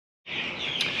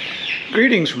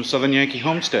Greetings from Southern Yankee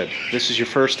Homestead. This is your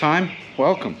first time?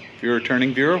 Welcome. If you're a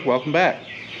returning viewer, welcome back.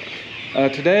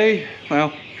 Today,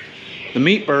 well, the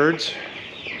meat birds,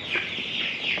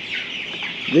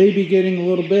 they be getting a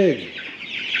little big.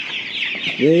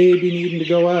 They be needing to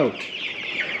go out.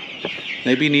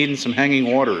 They be needing some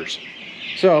hanging waters.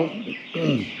 So,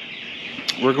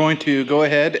 we're going to go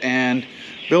ahead and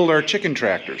build our chicken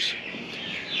tractors.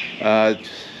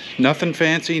 Nothing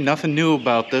fancy, nothing new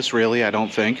about this really, I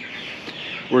don't think.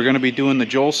 We're going to be doing the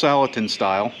Salatin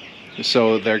style,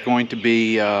 so they're going to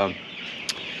be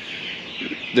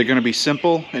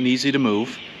simple and easy to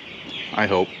move, I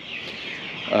hope.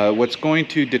 What's going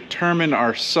to determine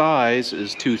our size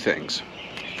is two things.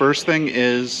 First thing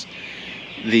is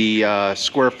the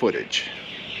square footage.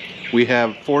 We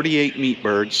have 48 meat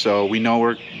birds, so we know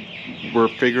we're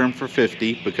figuring for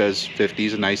 50 because 50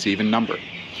 is a nice even number.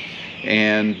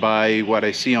 And by what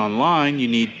I see online, you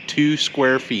need 2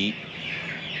 square feet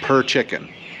per chicken.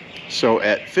 So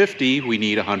at 50 we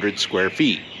need 100 square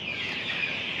feet.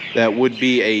 That would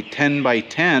be a 10 by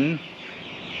 10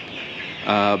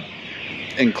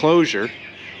 enclosure,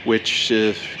 which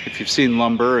if you've seen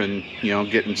lumber and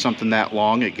getting something that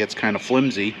long, it gets kind of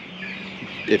flimsy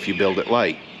if you build it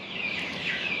light.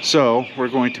 So we're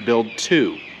going to build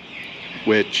 2,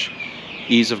 which,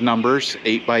 ease of numbers,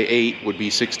 8 by 8 would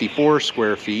be 64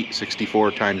 square feet.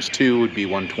 64 times 2 would be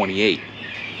 128.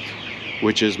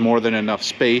 Which is more than enough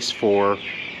space for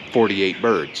 48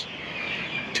 birds.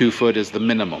 2 foot is the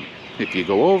minimum. If you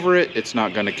go over it, it's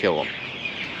not going to kill them.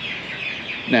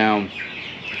 Now,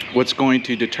 what's going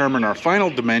to determine our final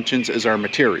dimensions is our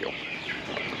material.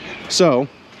 So,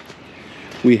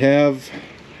 we have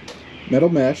metal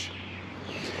mesh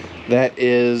that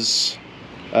is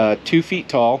 2 feet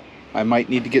tall. I might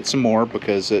need to get some more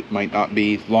because it might not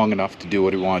be long enough to do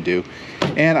what we want to do.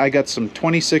 And I got some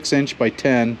 26" by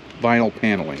 10 vinyl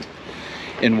paneling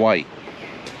in white.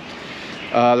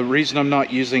 The reason I'm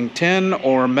not using tin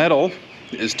or metal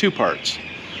is 2 parts.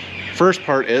 First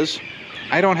part is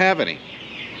I don't have any.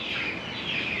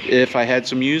 If I had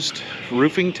some used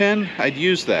roofing tin, I'd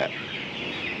use that.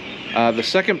 The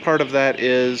second part of that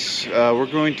is we're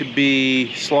going to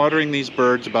be slaughtering these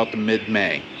birds about the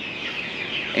mid-May.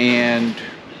 And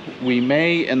we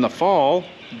may, in the fall,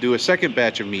 do a second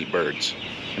batch of meat birds.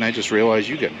 And I just realized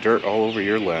you got dirt all over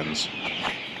your lens.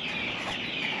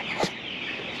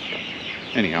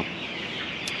 Anyhow,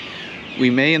 we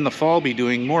may in the fall be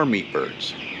doing more meat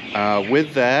birds.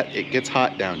 With that, it gets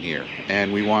hot down here,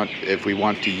 and if we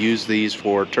want to use these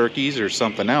for turkeys or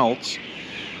something else,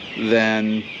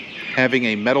 then having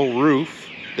a metal roof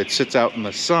that sits out in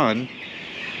the sun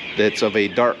that's of a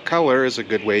dark color is a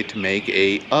good way to make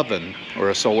a oven, or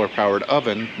a solar powered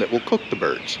oven that will cook the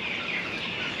birds.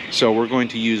 So we're going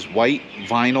to use white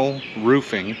vinyl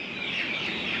roofing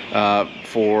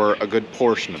for a good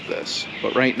portion of this.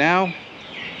 But right now,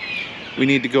 we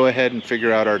need to go ahead and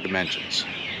figure out our dimensions.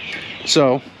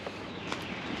 So,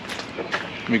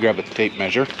 let me grab a tape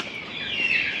measure.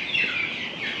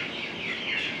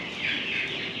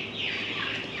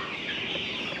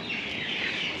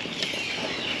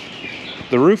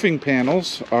 The roofing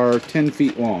panels are 10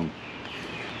 feet long,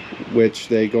 which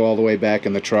they go all the way back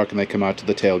in the truck and they come out to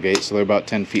the tailgate, so they're about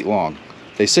 10 feet long.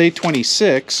 They say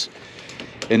 26,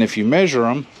 and if you measure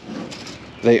them,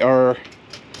 they are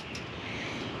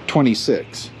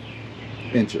 26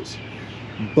 inches.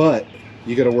 But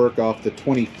you got to work off the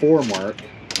 24 mark.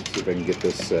 Let's see if I can get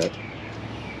this set.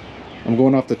 I'm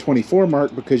going off the 24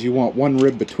 mark because you want one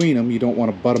rib between them. You don't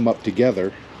want to butt them up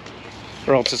together,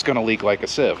 or else it's going to leak like a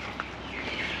sieve.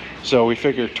 So we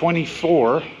figure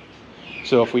 24.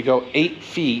 So if we go 8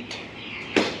 feet,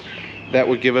 that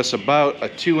would give us about a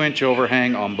 2-inch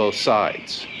overhang on both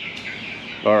sides.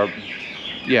 Or,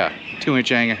 yeah,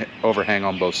 2-inch overhang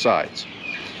on both sides.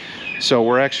 So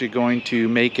we're actually going to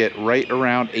make it right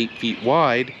around 8 feet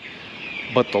wide,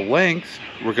 but the length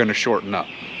we're going to shorten up.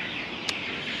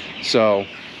 So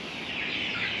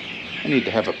I need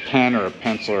to have a pen or a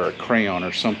pencil or a crayon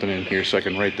or something in here so I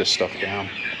can write this stuff down.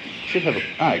 Should have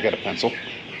I got a pencil.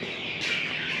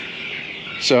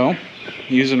 So,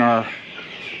 using our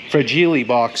fragile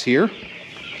box here,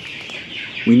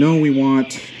 we know we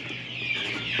want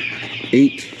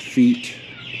 8 feet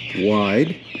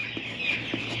wide.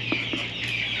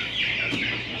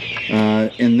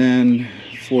 And then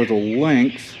for the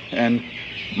length, and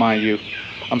mind you,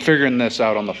 I'm figuring this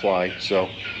out on the fly, so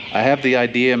I have the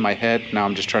idea in my head, now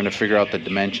I'm just trying to figure out the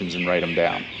dimensions and write them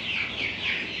down.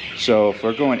 So if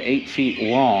we're going 8 feet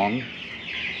long,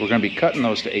 we're going to be cutting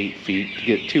those to 8 feet. To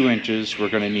get 2 inches, we're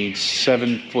going to need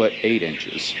 7 foot 8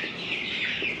 inches.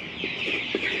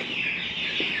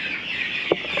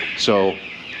 So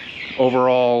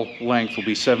overall length will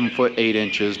be 7 foot 8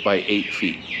 inches by 8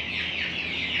 feet.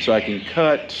 So I can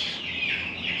cut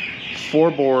 4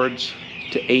 boards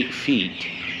to 8 feet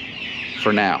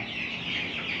for now,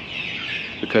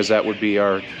 because that would be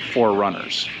our 4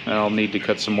 runners. And I'll need to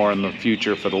cut some more in the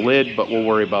future for the lid, but we'll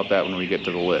worry about that when we get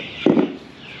to the lid.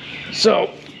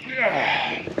 So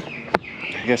I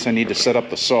guess I need to set up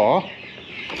the saw.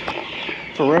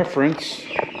 For reference,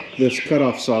 this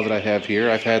cutoff saw that I have here,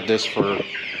 I've had this for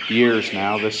years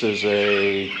now. This is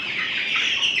a,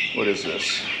 what is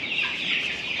this?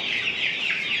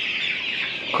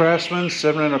 Craftsman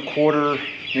 7 1/4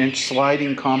 inch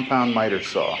sliding compound miter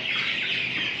saw.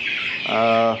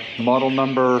 Model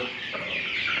number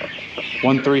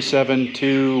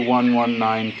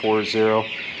 137211940.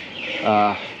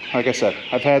 Like I said,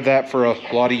 I've had that for a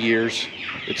lot of years.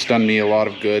 It's done me a lot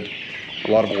of good,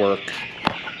 a lot of work.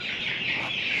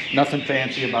 Nothing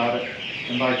fancy about it,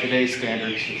 and by today's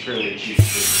standards, it's really cheap.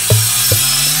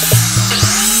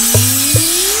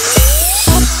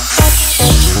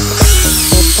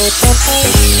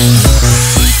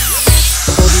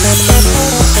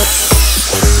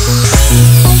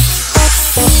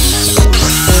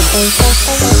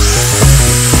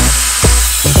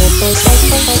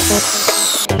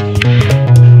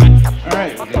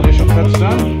 Alright, with the initial cuts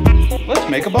done, let's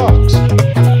make a box. I'm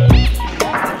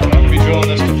going to be drilling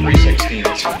this to 3/16.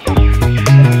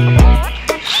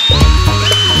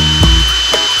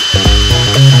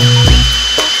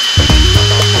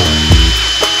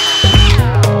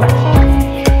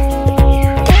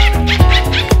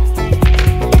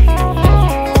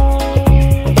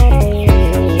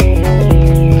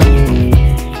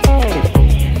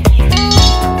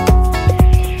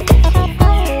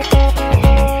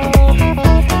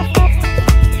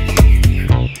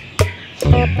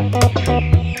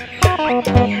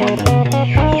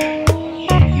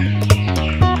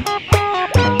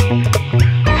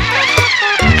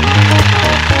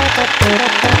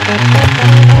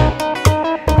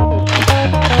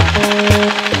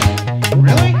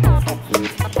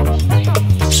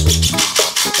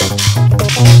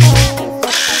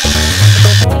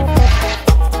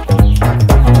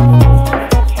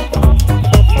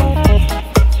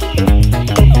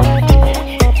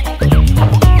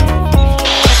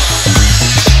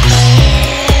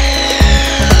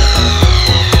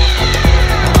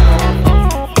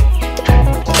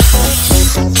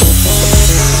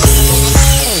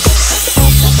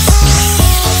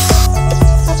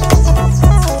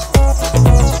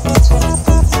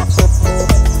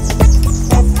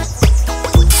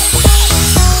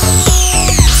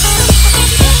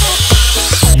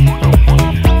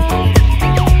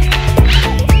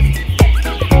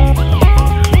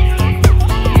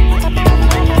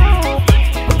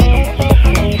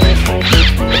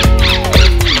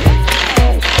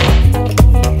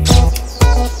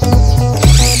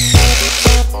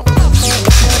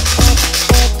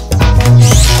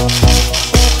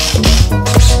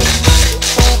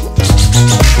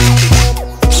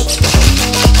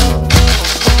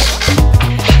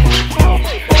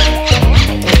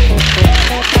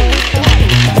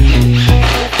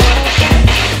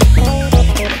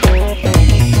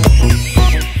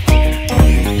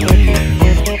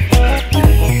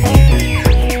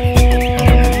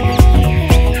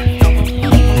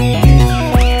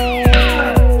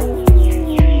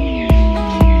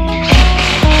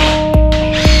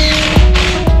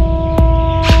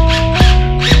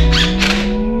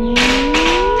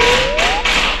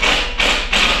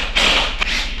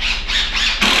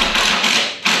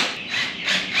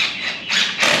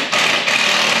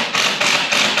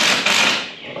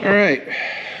 Alright,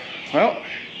 well,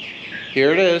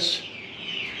 here it is.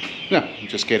 No, I'm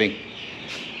just kidding.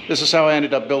 This is how I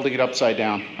ended up building it upside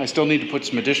down. I still need to put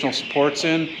some additional supports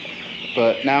in,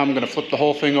 but now I'm going to flip the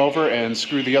whole thing over and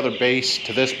screw the other base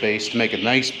to this base to make a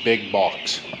nice big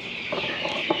box.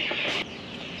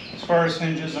 As far as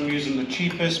hinges, I'm using the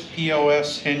cheapest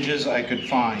POS hinges I could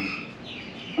find.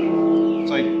 It's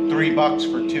like $3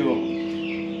 for 2 of them.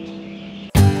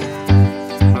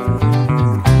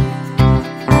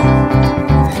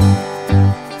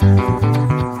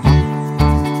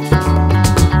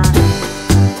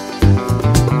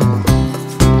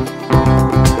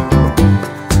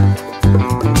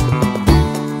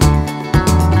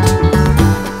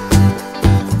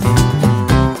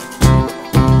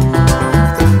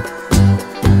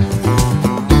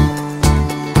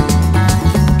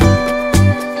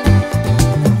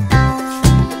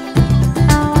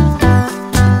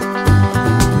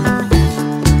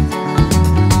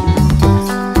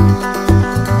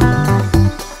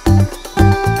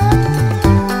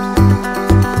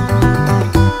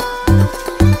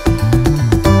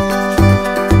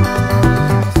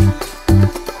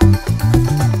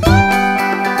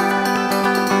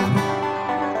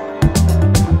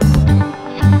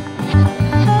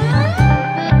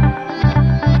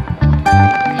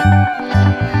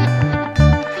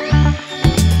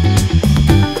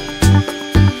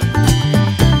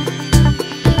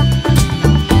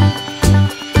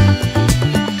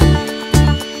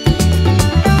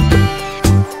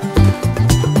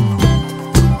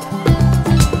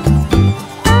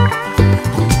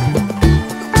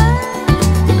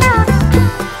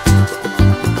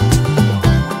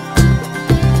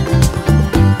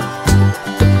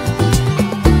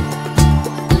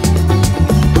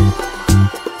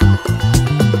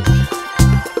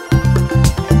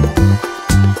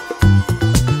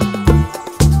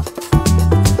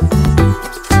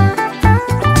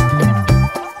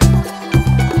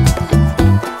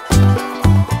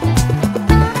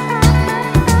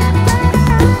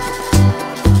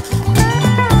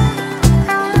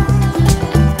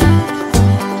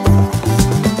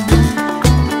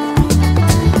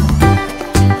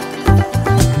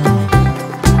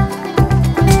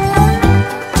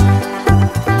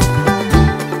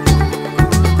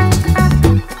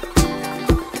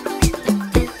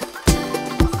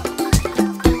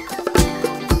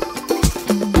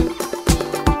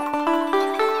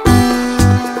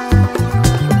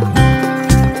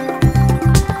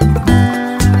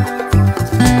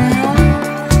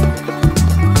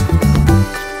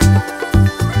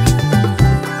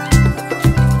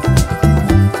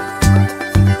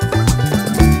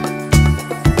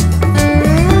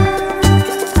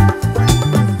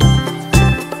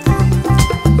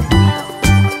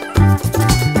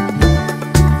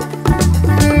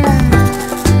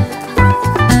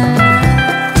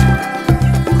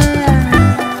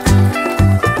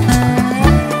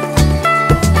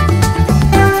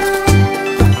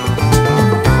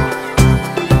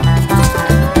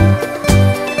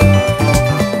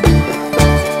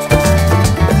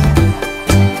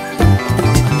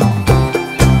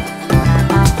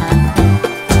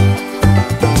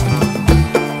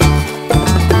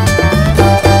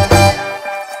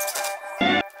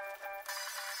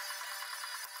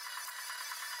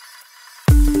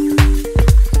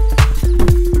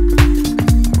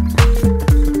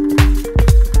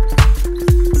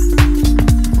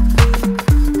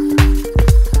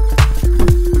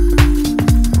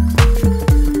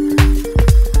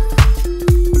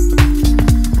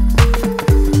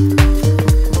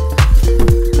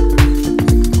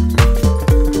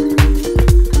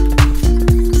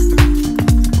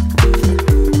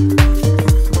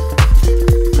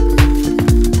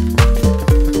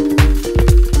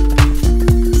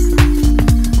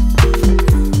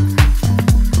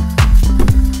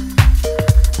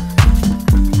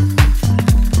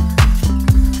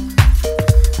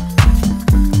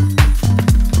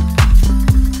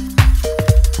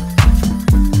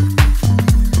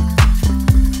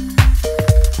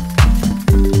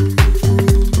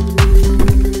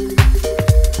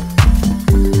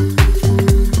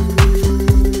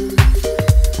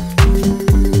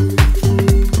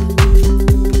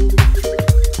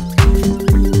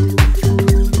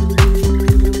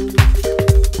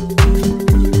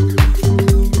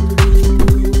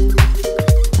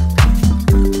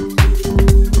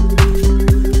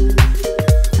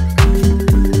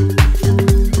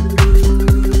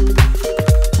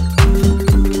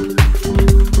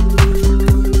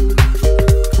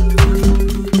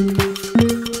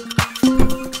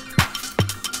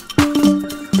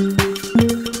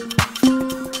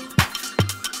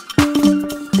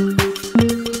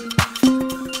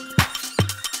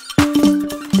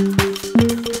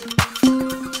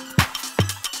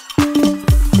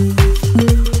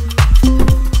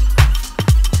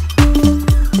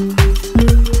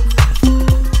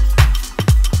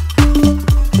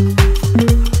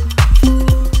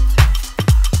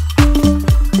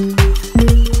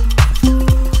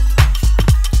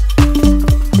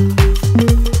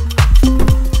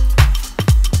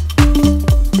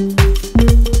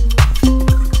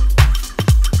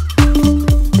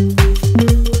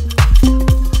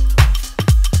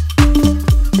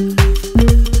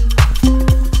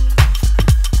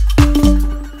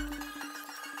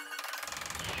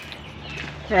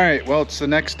 All right, well, it's the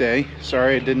next day.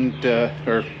 Sorry I didn't,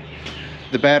 or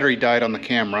the battery died on the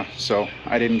camera, so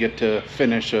I didn't get to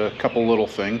finish a couple little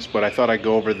things, but I thought I'd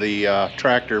go over the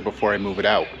tractor before I move it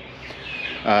out.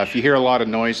 If you hear a lot of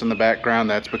noise in the background,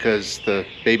 that's because the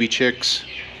baby chicks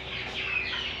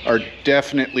are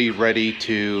definitely ready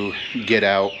to get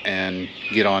out and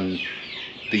get on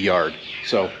the yard.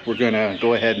 So we're gonna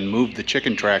go ahead and move the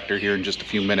chicken tractor here in just a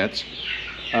few minutes.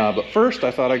 But first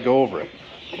I thought I'd go over it.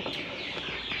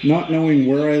 Not knowing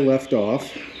where I left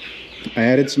off, I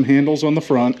added some handles on the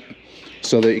front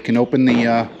so that you can open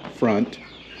the front.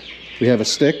 We have a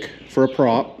stick for a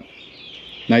prop,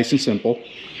 nice and simple.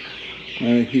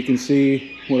 You can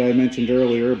see what I mentioned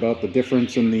earlier about the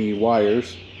difference in the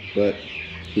wires, but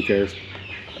who cares?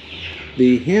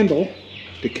 The handle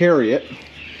to carry it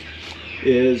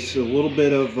is a little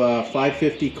bit of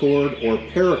 550 cord, or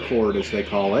paracord as they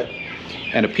call it,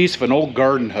 and a piece of an old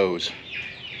garden hose,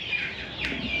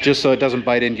 just so it doesn't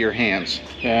bite into your hands.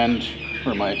 And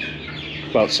where am I?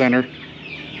 About center.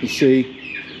 You see,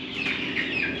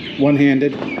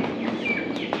 one-handed.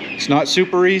 It's not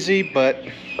super easy, but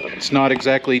it's not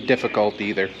exactly difficult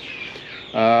either.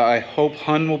 I hope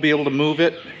Hun will be able to move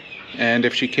it, and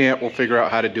if she can't, we'll figure out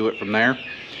how to do it from there.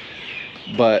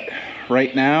 But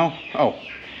right now,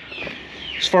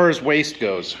 as far as waste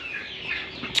goes,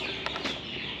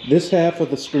 this half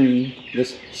of the screen,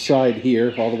 this side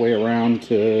here, all the way around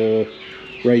to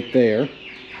right there,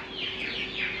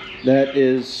 that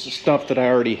is stuff that I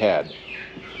already had.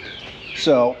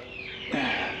 So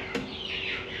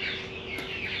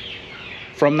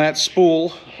from that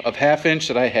spool of 1/2 inch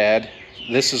that I had,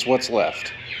 this is what's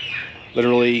left.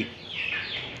 Literally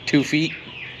 2 feet,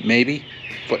 maybe,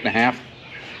 1.5 feet.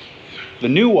 The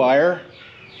new wire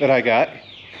that I got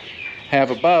have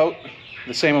about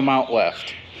the same amount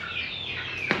left.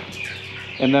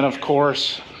 And then of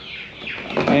course,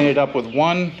 I ended up with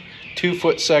 1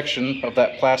 2-foot section of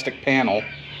that plastic panel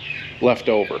left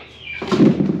over.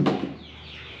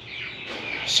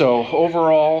 So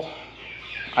overall,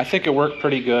 I think it worked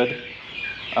pretty good.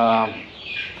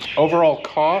 Overall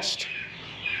cost,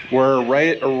 we're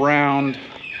right around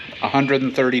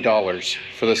 $130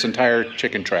 for this entire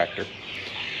chicken tractor.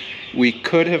 We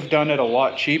could have done it a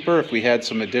lot cheaper if we had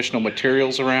some additional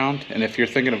materials around, and if you're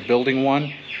thinking of building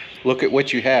one, look at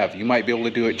what you have. You might be able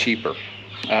to do it cheaper.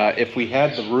 If we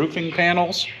had the roofing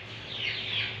panels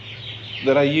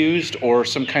that I used, or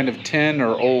some kind of tin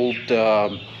or old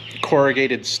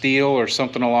corrugated steel or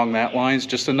something along that lines,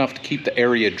 just enough to keep the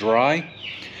area dry,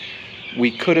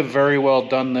 we could have very well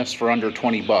done this for under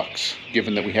 20 bucks,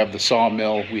 given that we have the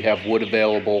sawmill, we have wood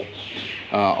available,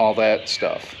 all that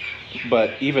stuff.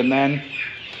 But even then,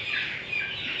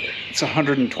 it's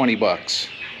 120 bucks.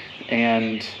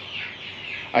 And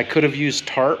I could have used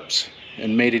tarps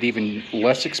and made it even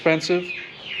less expensive,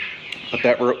 but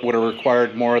that would have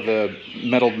required more of the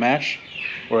metal mesh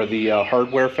or the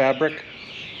hardware fabric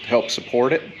to help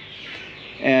support it.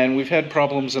 And we've had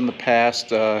problems in the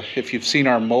past. If you've seen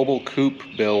our mobile coop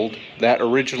build, that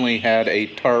originally had a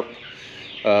tarp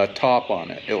top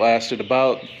on it. It lasted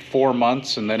about 4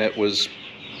 months, and then it was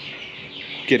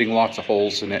getting lots of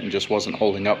holes in it and just wasn't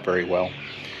holding up very well.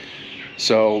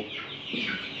 So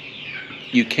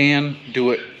you can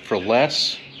do it for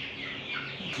less,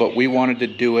 but we wanted to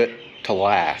do it to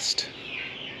last.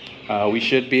 We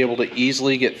should be able to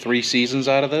easily get 3 seasons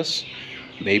out of this,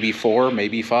 maybe 4,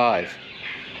 maybe 5.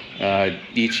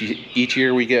 Each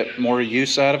year we get more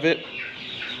use out of it,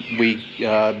 we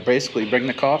basically bring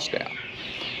the cost down.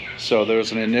 So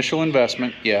there's an initial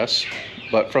investment, yes,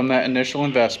 but from that initial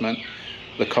investment,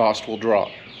 the cost will drop.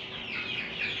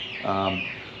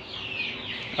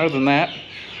 Other than that,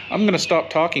 I'm going to stop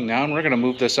talking now, and we're going to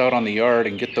move this out on the yard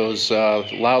and get those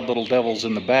loud little devils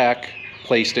in the back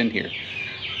placed in here.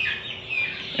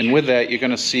 And with that, you're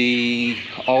going to see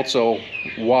also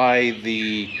why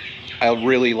I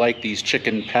really like these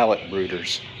chicken pallet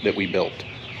brooders that we built.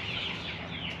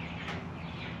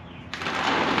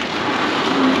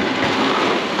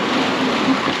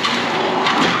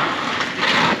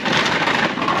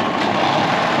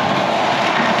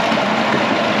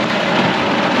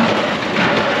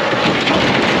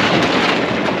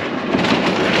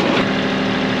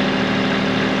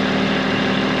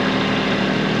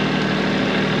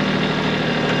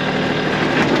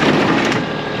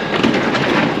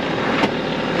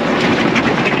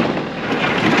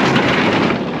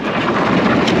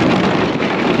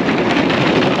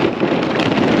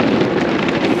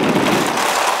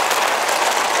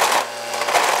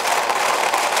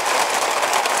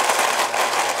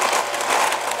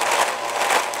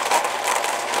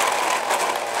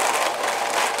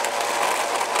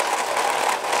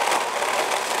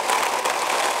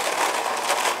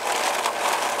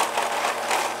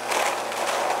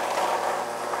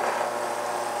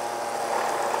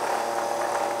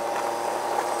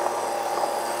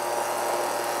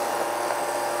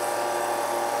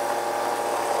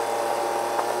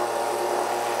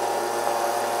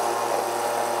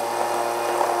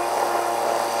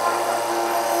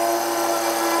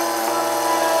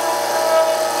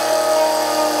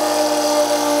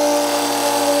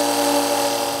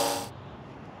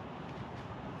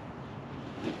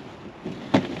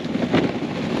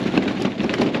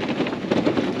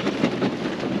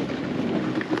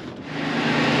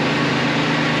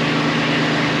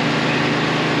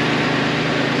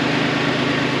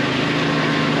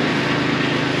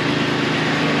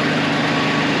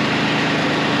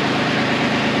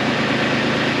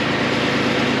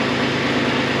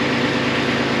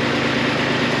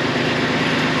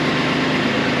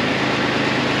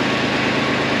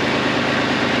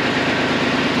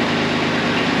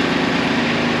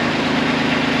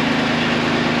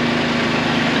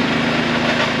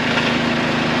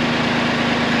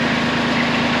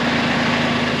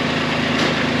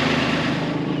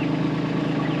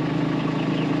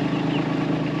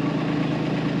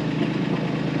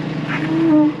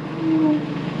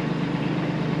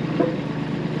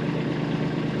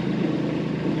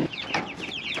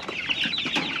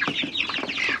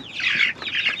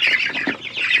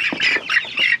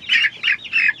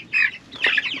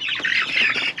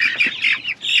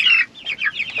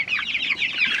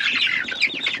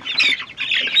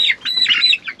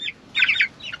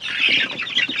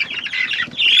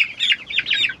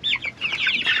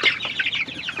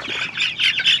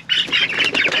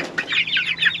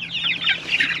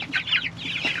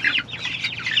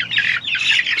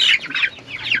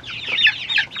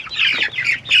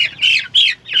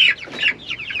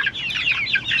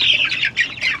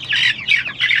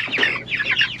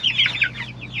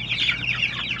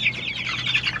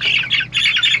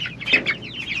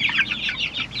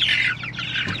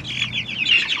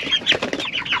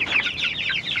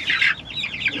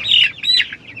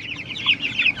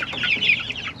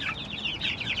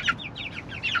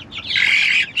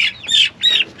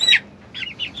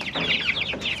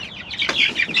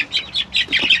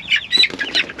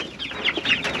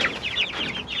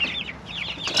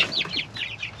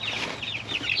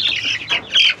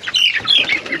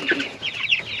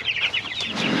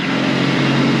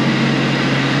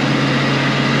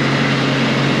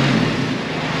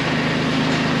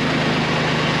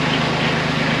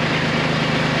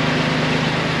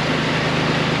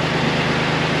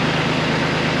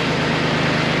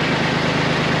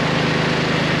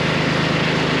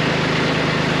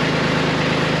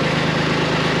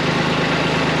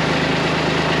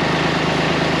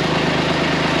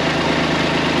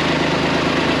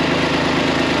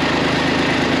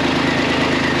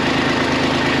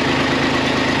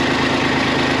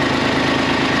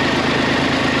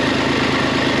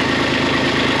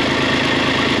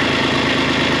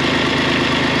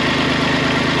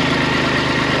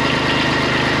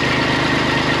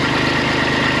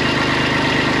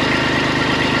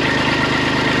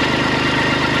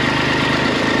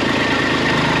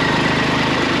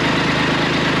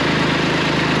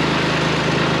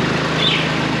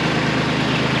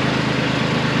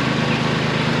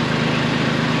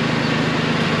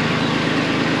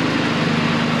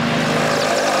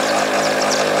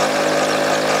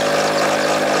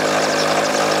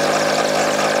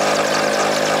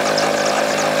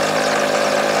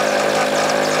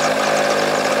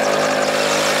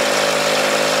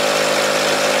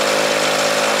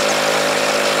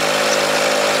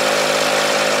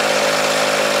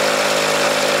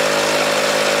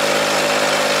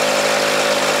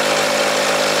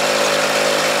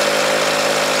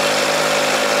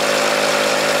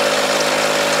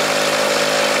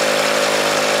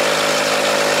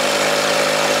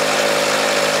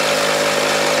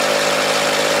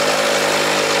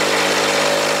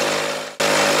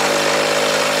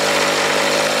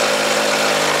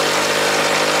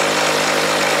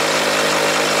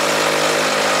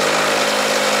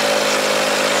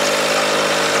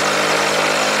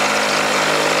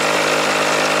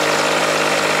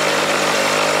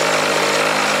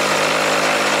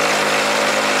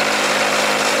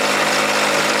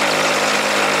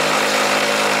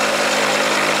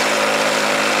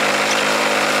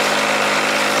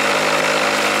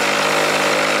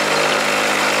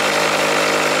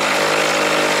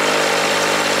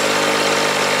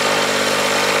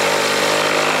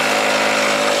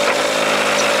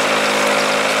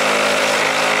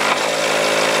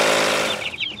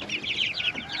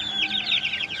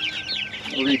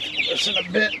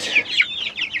 bit.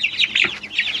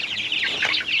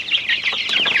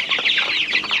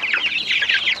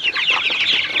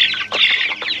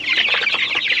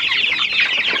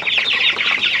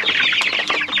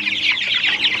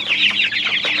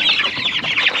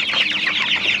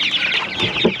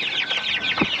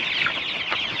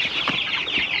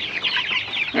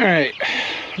 Alright,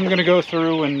 I'm going to go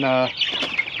through and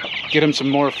get him some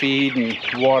more feed and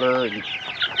water and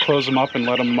close them up and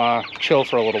let them chill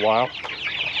for a little while.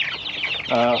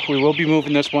 We will be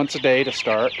moving this once a day to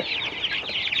start.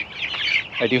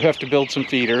 I do have to build some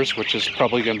feeders, which is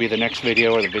probably going to be the next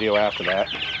video or the video after that.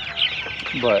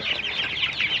 But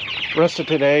the rest of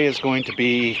today is going to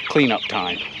be cleanup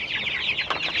time.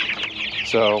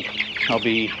 So I'll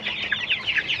be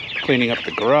cleaning up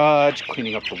the garage,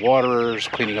 cleaning up the waterers,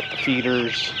 cleaning up the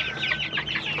feeders,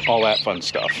 all that fun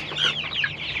stuff.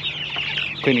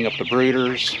 Cleaning up the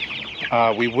brooders.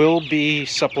 We will be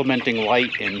supplementing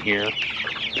light in here.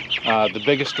 The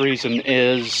biggest reason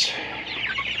is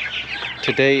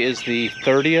today is the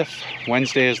 30th,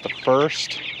 Wednesday is the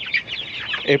 1st.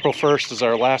 April 1st is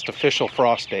our last official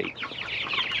frost date.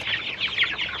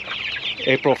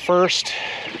 April 1st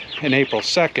and April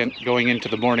 2nd, going into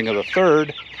the morning of the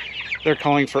 3rd, they're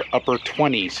calling for upper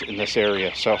 20s in this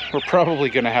area, so we're probably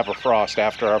going to have a frost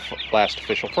after our last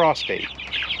official frost date.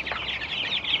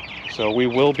 So we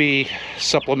will be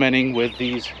supplementing with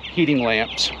these heating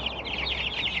lamps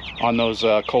on those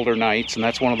colder nights, and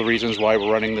that's one of the reasons why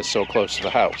we're running this so close to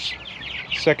the house.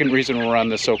 Second reason we're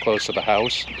running this so close to the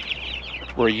house,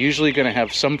 we're usually going to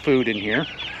have some food in here,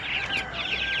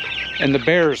 and the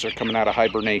bears are coming out of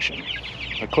hibernation.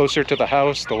 The closer to the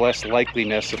house, the less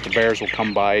likeliness that the bears will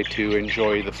come by to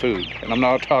enjoy the food. And I'm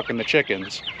not talking the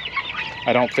chickens.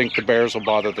 I don't think the bears will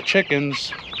bother the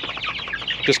chickens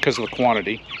just because of the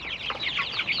quantity.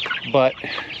 But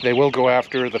they will go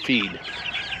after the feed.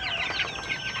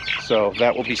 So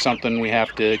that will be something we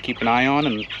have to keep an eye on.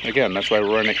 And again, that's why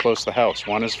we're running it close to the house.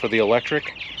 One is for the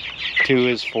electric, two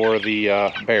is for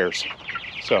the bears.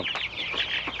 So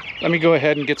let me go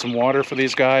ahead and get some water for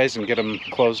these guys and get them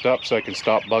closed up so I can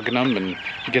stop bugging them and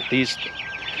get these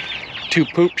 2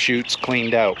 poop chutes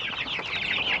cleaned out.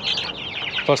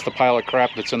 Plus the pile of crap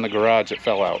that's in the garage that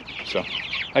fell out. So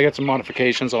I got some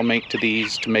modifications I'll make to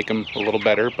these to make them a little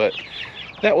better, but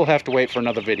that will have to wait for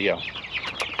another video.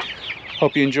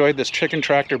 Hope you enjoyed this chicken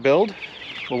tractor build.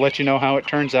 We'll let you know how it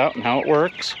turns out and how it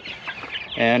works.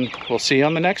 And we'll see you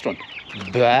on the next one.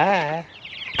 Bye!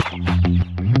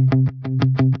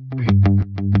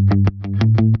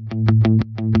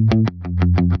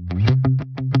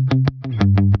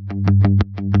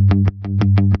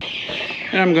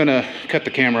 And I'm gonna cut the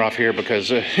camera off here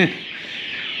because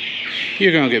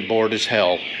you're gonna get bored as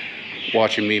hell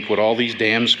watching me put all these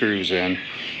damn screws in,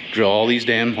 drill all these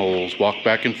damn holes, walk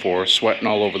back and forth, sweating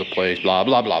all over the place, blah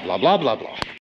blah blah blah blah blah blah.